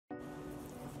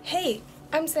Hey,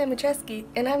 I'm SammyCzewski,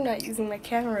 and I'm not using my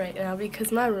camera right now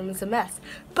because my room is a mess.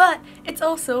 But it's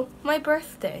also my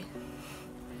birthday.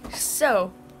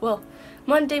 So, well,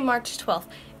 Monday, March 12th,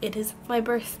 it is my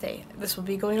birthday. This will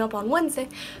be going up on Wednesday,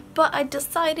 but I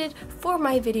decided for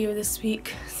my video this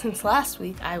week, since last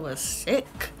week I was sick,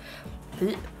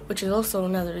 which is also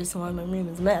another reason why my room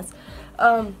is a mess,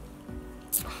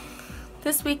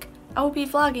 this week I will be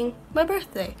vlogging my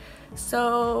birthday.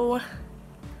 So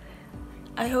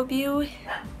I hope you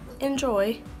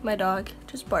enjoy. My dog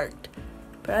just barked,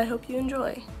 but I hope you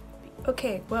enjoy.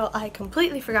 Okay, well, I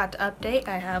completely forgot to update.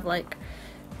 I have like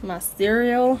my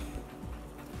cereal.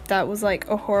 That was like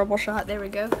a horrible shot. There we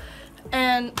go.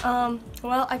 And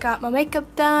well, I got my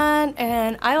makeup done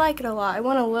and I like it a lot. I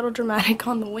went a little dramatic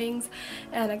on the wings,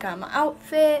 and I got my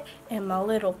outfit and my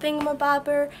little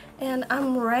thingamabobber, and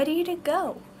I'm ready to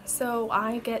go. So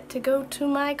I get to go to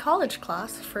my college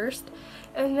class first,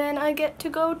 and then I get to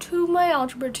go to my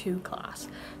Algebra 2 class.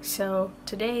 So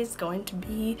today is going to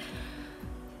be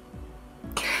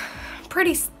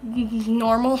pretty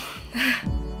normal.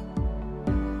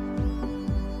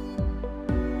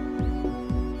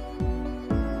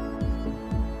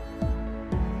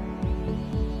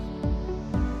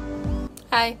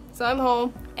 Hi, so I'm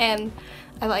home, and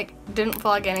I didn't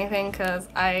vlog anything because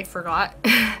I forgot.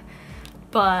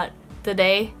 But the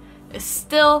day is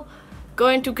still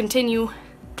going to continue,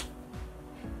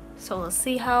 so let's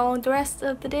see how the rest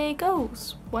of the day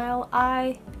goes. Well,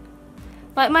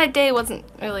 my day wasn't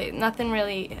really, nothing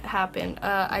really happened.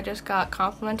 I just got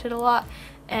complimented a lot,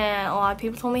 and a lot of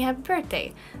people told me happy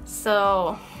birthday,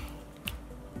 so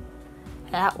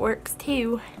that works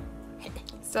too.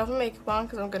 Still have my makeup on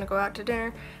because I'm gonna go out to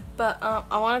dinner, but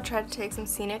I want to try to take some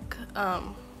scenic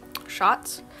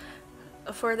shots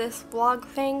for this vlog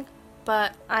thing,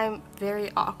 but I'm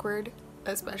very awkward,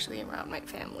 especially around my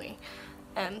family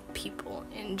and people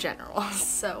in general.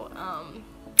 So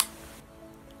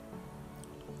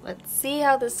let's see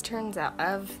how this turns out.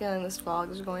 I have a feeling this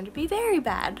vlog is going to be very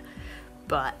bad,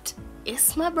 but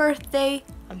it's my birthday.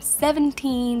 I'm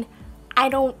 17. I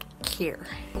don't care.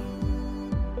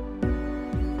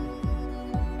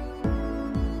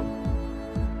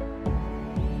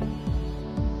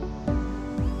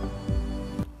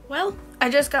 Well, I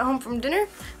just got home from dinner.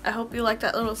 I hope you liked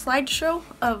that little slideshow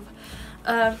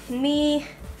of me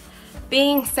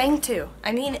being sang to.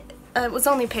 I mean, it was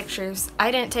only pictures.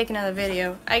 I didn't take another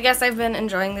video. I guess I've been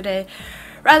enjoying the day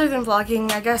rather than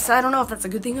vlogging. I guess I don't know if that's a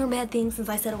good thing or a bad thing, since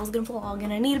I said I was gonna vlog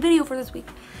and I need a video for this week.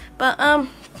 But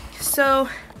so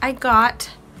I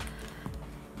got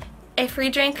a free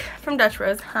drink from Dutch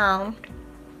Bros.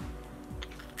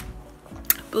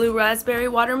 Blue raspberry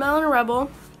watermelon rebel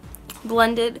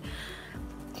blended.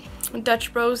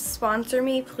 Dutch Bros, sponsor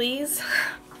me, please.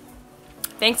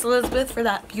 Thanks, Elizabeth, for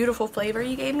that beautiful flavor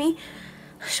you gave me.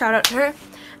 Shout out to her.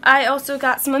 I also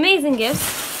got some amazing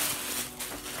gifts.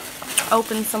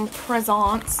 Opened some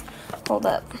presents. Hold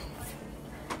up.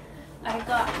 I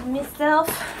got myself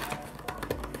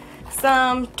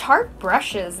some Tarte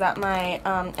brushes that my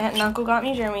aunt and uncle got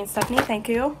me, Jeremy and Stephanie. Thank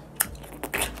you.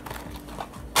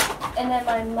 And then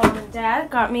my mom and dad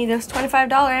got me this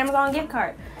 $25 Amazon gift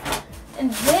card.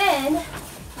 And then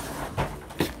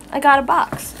I got a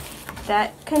box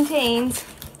that contains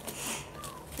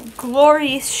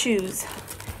glorious shoes.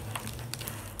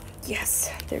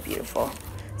 Yes, they're beautiful.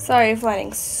 Sorry if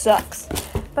lighting sucks,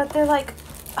 but they're like,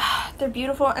 they're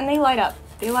beautiful and they light up.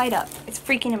 They light up. It's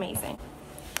freaking amazing.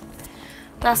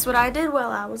 That's what I did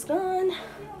while I was gone.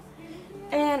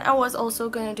 And I was also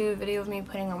going to do a video of me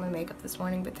putting on my makeup this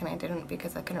morning, but then I didn't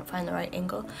because I couldn't find the right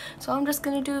angle. So I'm just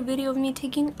going to do a video of me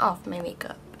taking off my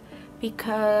makeup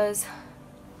because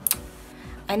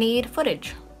I need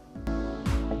footage.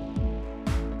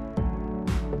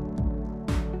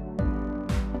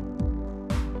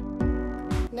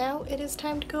 Now it is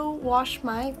time to go wash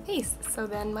my face, so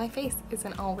then my face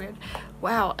isn't all weird.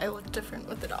 Wow, I look different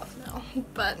with it off now,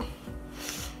 but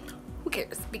who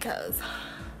cares, because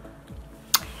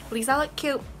at least I look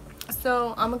cute.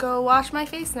 So I'm gonna go wash my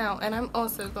face now, and I'm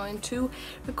also going to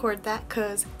record that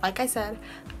because, like I said,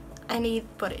 I need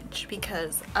footage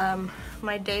because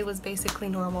my day was basically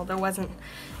normal. There wasn't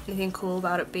anything cool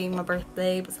about it being my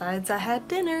birthday besides I had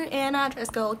dinner and I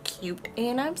dressed all cute,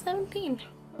 and I'm 17.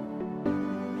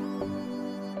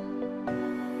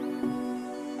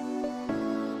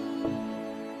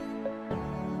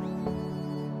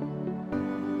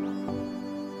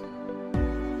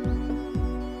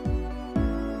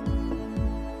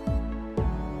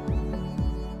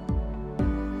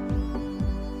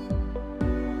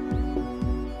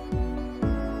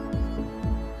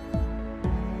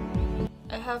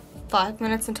 5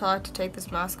 minutes until I have to take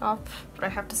this mask off, but I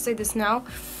have to say this now.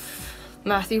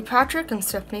 Matthew Patrick and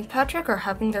Stephanie Patrick are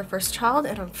having their first child,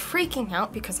 and I'm freaking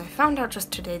out because I found out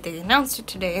just today. They announced it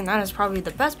today, and that is probably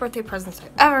the best birthday presents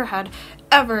I've ever had,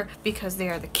 ever, because they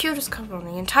are the cutest couple in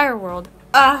the entire world.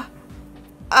 If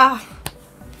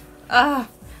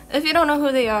you don't know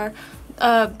who they are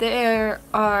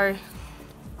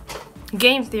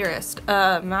game theorist.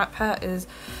 Matt Pat is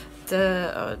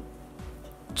the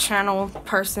channel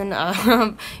person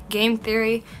of Game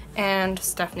Theory, and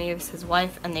Stephanie is his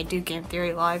wife, and they do Game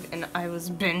Theory live, and I was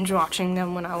binge watching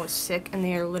them when I was sick, and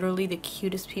they are literally the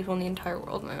cutest people in the entire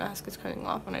world. My mask is coming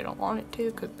off and I don't want it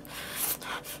to,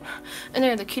 and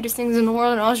they're the cutest things in the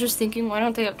world, and I was just thinking, why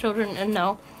don't they have children? And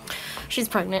no, she's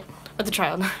pregnant with a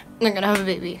child, and they're gonna have a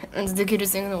baby, and it's the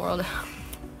cutest thing in the world.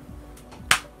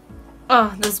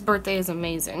 Oh, this birthday is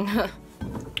amazing.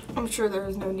 I'm sure there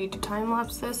is no need to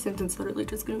time-lapse this, since it's literally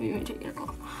just gonna be me taking it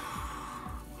off.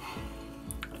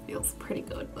 It feels pretty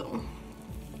good, though.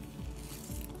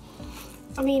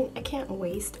 I mean, I can't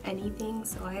waste anything,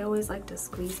 so I always like to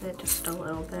squeeze it just a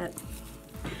little bit.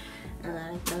 And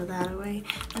then I throw that away.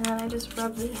 And then I just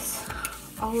rub this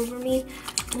all over me,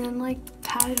 and then like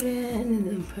pat it in, and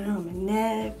then put it on my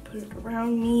neck, put it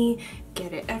around me,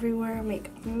 get it everywhere,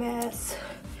 make a mess.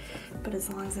 But as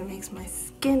long as it makes my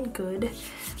skin good,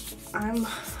 I'm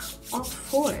all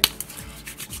for it.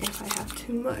 If I have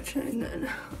too much, and then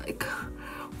like,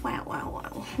 wow,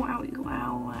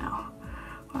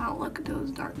 look at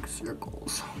those dark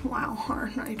circles. Wow,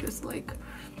 aren't I just like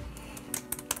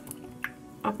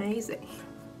amazing?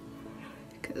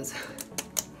 Because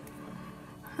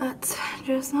that's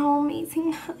just how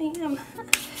amazing I am.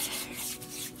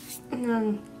 And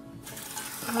then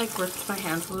I like ripped my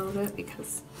hands a little bit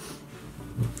because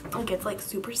it gets like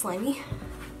super slimy,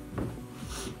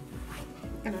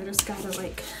 and I just gotta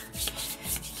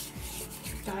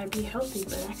be healthy,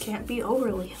 but I can't be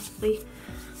overly healthy,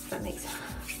 if that makes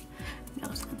no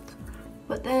sense.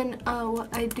 But then what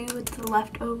I do with the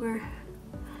leftover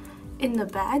in the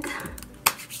bag,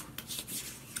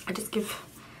 I just give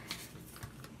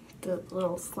the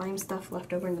little slime stuff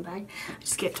left over in the bag, I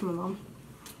just get it to my mom.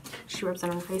 She rubs it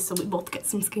on her face, so we both get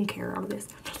some skincare out of this.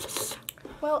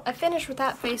 Well, I finished with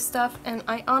that face stuff, and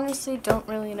I honestly don't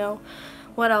really know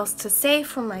what else to say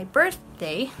for my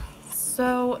birthday.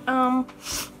 So,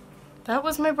 that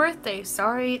was my birthday.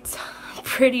 Sorry, it's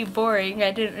pretty boring.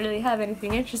 I didn't really have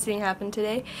anything interesting happen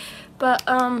today. But,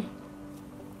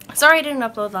 sorry I didn't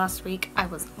upload last week. I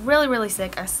was really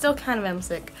sick. I still kind of am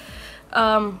sick.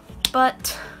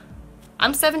 But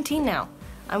I'm 17 now.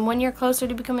 I'm 1 year closer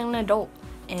to becoming an adult,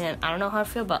 and I don't know how I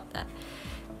feel about that.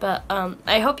 But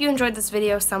I hope you enjoyed this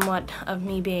video somewhat of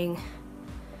me being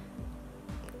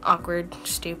awkward,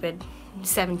 stupid,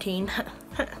 17.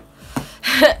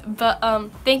 But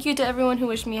thank you to everyone who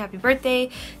wished me a happy birthday.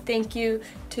 Thank you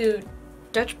to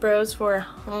Dutch Bros for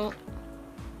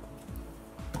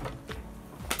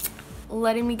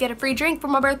letting me get a free drink for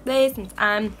my birthday since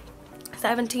I'm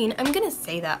 17. I'm gonna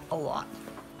say that a lot.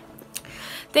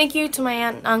 Thank you to my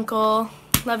aunt and uncle.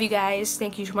 Love you guys.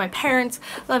 Thank you to my parents.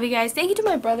 Love you guys. Thank you to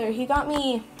my brother. He got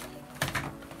me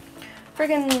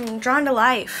friggin' Drawn to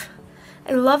Life.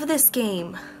 I love this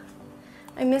game.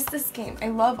 I miss this game. I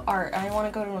love art. I want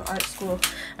to go to an art school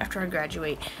after I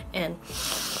graduate, and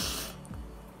it's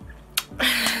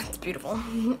beautiful.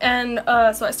 And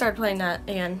so I started playing that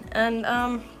again, and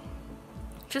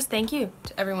just thank you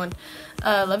to everyone.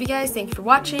 Love you guys. Thank you for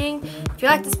watching. If you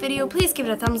like this video, please give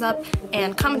it a thumbs up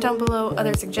and comment down below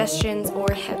other suggestions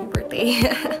or happy birthday.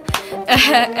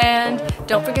 And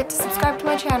don't forget to subscribe to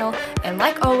my channel, and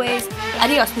like always,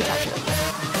 adios muchachos.